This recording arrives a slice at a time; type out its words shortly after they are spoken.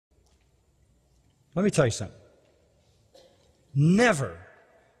Let me tell you something. Never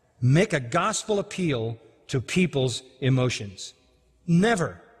make a gospel appeal to people's emotions.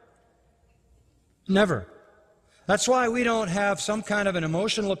 Never. Never. That's why we don't have some kind of an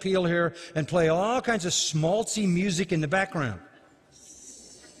emotional appeal here and play all kinds of schmaltzy music in the background.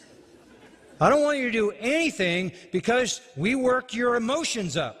 I don't want you to do anything because we work your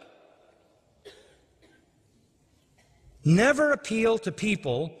emotions up. Never appeal to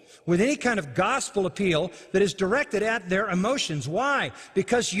people with any kind of gospel appeal that is directed at their emotions. Why?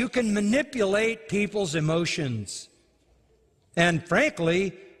 Because you can manipulate people's emotions. And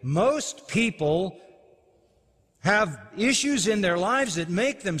frankly, most people have issues in their lives that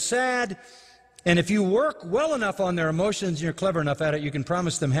make them sad. And if you work well enough on their emotions and you're clever enough at it, you can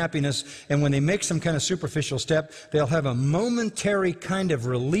promise them happiness. And when they make some kind of superficial step, they'll have a momentary kind of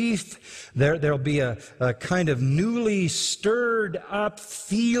relief. There'll be a kind of newly stirred up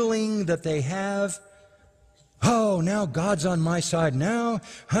feeling that they have. Oh, now God's on my side. Now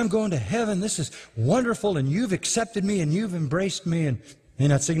I'm going to heaven. This is wonderful. And you've accepted me and you've embraced me. And may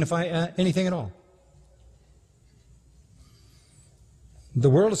not signify anything at all. The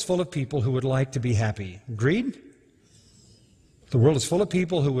world is full of people who would like to be happy. Agreed? The world is full of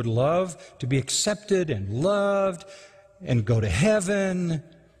people who would love to be accepted and loved and go to heaven.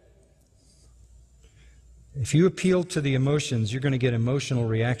 If you appeal to the emotions, you're going to get emotional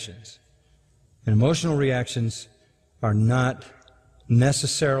reactions. And emotional reactions are not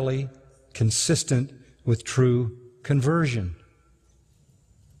necessarily consistent with true conversion.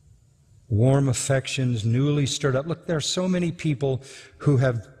 Warm affections, newly stirred up. Look, there are so many people who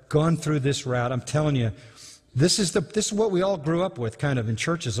have gone through this route. I'm telling you, this is what we all grew up with, kind of in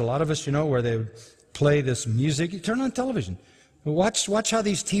churches. A lot of us, where they would play this music. You turn on television. Watch how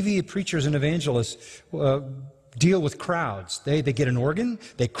these TV preachers and evangelists deal with crowds. They get an organ.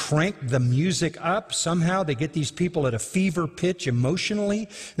 They crank the music up. Somehow they get these people at a fever pitch emotionally.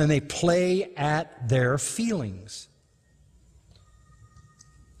 Then they play at their feelings.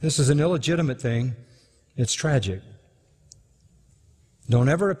 This is an illegitimate thing. It's tragic. Don't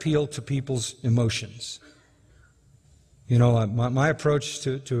ever appeal to people's emotions. My approach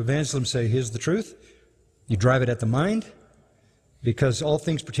to evangelism, say, here's the truth. You drive it at the mind, because all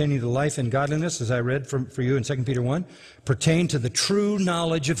things pertaining to life and godliness, as I read for you in 2 Peter 1, pertain to the true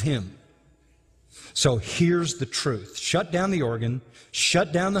knowledge of Him. So here's the truth. Shut down the organ.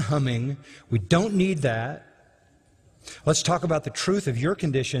 Shut down the humming. We don't need that. Let's talk about the truth of your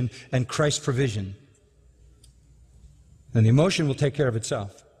condition and Christ's provision. And the emotion will take care of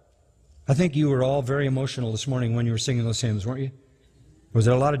itself. I think you were all very emotional this morning when you were singing those hymns, weren't you? Was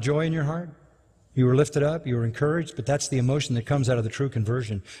there a lot of joy in your heart? You were lifted up, you were encouraged, but that's the emotion that comes out of the true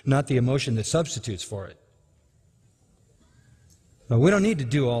conversion, not the emotion that substitutes for it. But we don't need to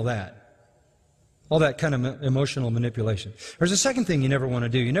do all that kind of emotional manipulation. There's a second thing you never want to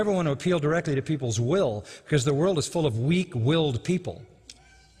do. You never want to appeal directly to people's will, because the world is full of weak-willed people.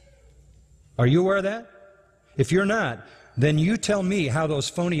 Are you aware of that? If you're not, then you tell me how those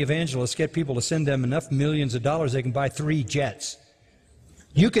phony evangelists get people to send them enough millions of dollars they can buy 3 jets.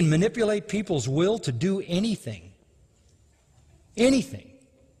 You can manipulate people's will to do anything. Anything.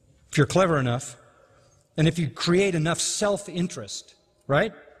 If you're clever enough, and if you create enough self-interest,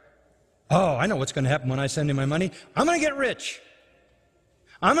 right? Oh, I know what's going to happen when I send in my money. I'm going to get rich.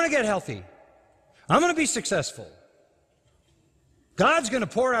 I'm going to get healthy. I'm going to be successful. God's going to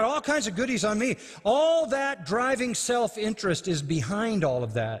pour out all kinds of goodies on me. All that driving self-interest is behind all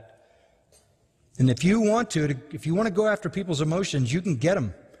of that. And if you want to go after people's emotions, you can get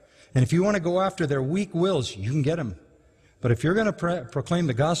them. And if you want to go after their weak wills, you can get them. But if you're going to proclaim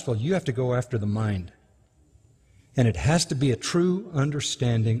the gospel, you have to go after the mind. And it has to be a true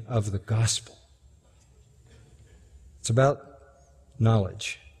understanding of the gospel. It's about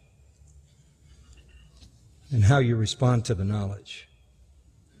knowledge and how you respond to the knowledge.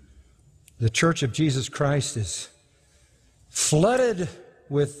 The Church of Jesus Christ is flooded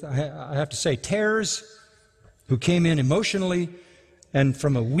with, I have to say, tares who came in emotionally and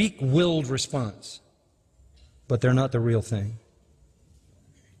from a weak-willed response. But they're not the real thing.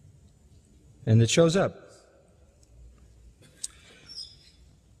 And it shows up.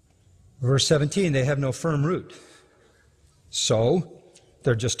 Verse 17, they have no firm root. So,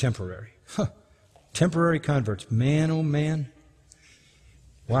 they're just temporary. Temporary converts. Man, oh man.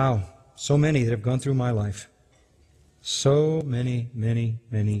 Wow, so many that have gone through my life. So many.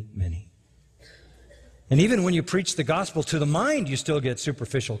 And even when you preach the gospel to the mind, you still get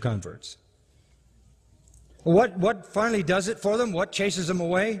superficial converts. What finally does it for them? What chases them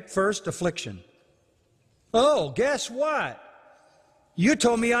away? First, affliction. Oh, guess what? You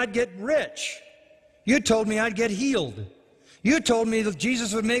told me I'd get rich. You told me I'd get healed. You told me that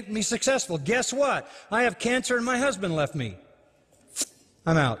Jesus would make me successful. Guess what? I have cancer and my husband left me.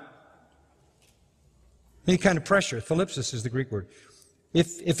 I'm out. Any kind of pressure. Thalipsis is the Greek word.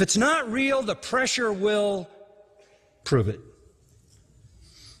 If it's not real, the pressure will prove it.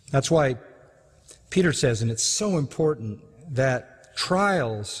 That's why Peter says, and it's so important, that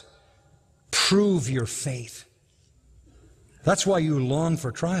trials prove your faith. That's why you long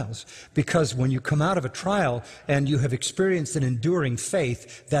for trials, because when you come out of a trial and you have experienced an enduring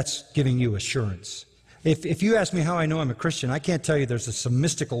faith, that's giving you assurance. If you ask me how I know I'm a Christian, I can't tell you there's some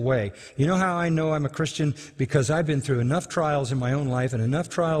mystical way. You know how I know I'm a Christian? Because I've been through enough trials in my own life and enough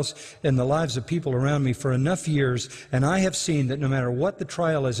trials in the lives of people around me for enough years, and I have seen that no matter what the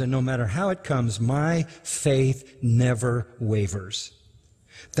trial is and no matter how it comes, my faith never wavers.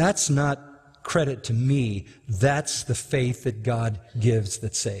 That's not credit to me. That's the faith that God gives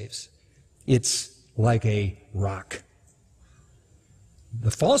that saves. It's like a rock.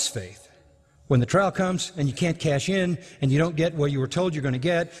 The false faith, when the trial comes and you can't cash in and you don't get what you were told you're going to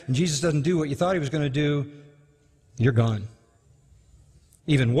get and Jesus doesn't do what you thought he was going to do, you're gone.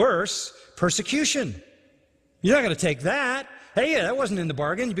 Even worse, persecution. You're not going to take that. Hey, that wasn't in the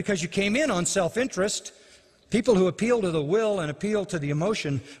bargain because you came in on self-interest. People who appeal to the will and appeal to the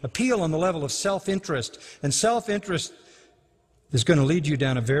emotion appeal on the level of self-interest. And self-interest is going to lead you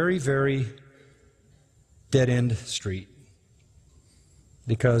down a very, very dead-end street.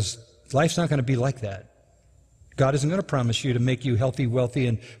 Because life's not going to be like that. God isn't going to promise you to make you healthy, wealthy,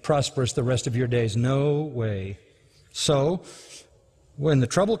 and prosperous the rest of your days. No way. So, when the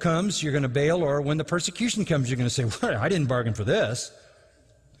trouble comes, you're going to bail, or when the persecution comes, you're going to say, well, I didn't bargain for this.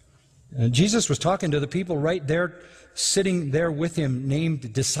 And Jesus was talking to the people right there, sitting there with him,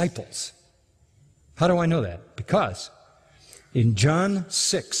 named disciples. How do I know that? Because in John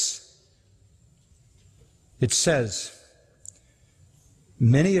 6, it says,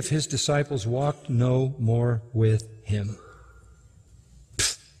 many of his disciples walked no more with him.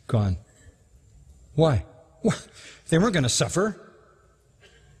 Pfft, gone. Why? Well, they weren't going to suffer.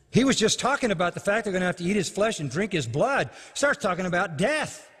 He was just talking about the fact they're going to have to eat his flesh and drink his blood. He starts talking about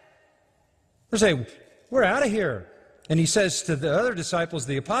death. They say, we're out of here. And he says to the other disciples,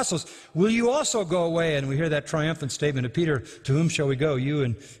 the apostles, will you also go away? And we hear that triumphant statement of Peter, to whom shall we go? You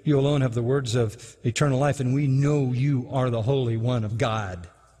and you alone have the words of eternal life, and we know you are the Holy One of God.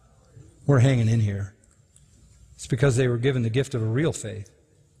 We're hanging in here. It's because they were given the gift of a real faith.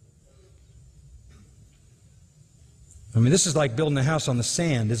 I mean, this is like building a house on the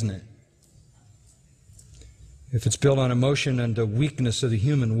sand, isn't it? If it's built on emotion and the weakness of the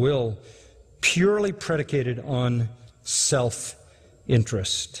human will, purely predicated on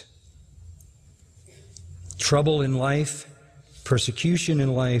self-interest. Trouble in life, persecution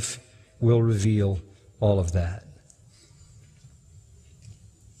in life will reveal all of that.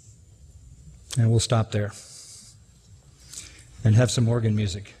 And we'll stop there and have some organ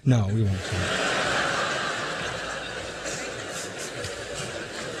music. No, we won't.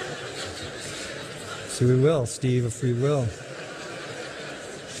 See, we will, Steve, if we will.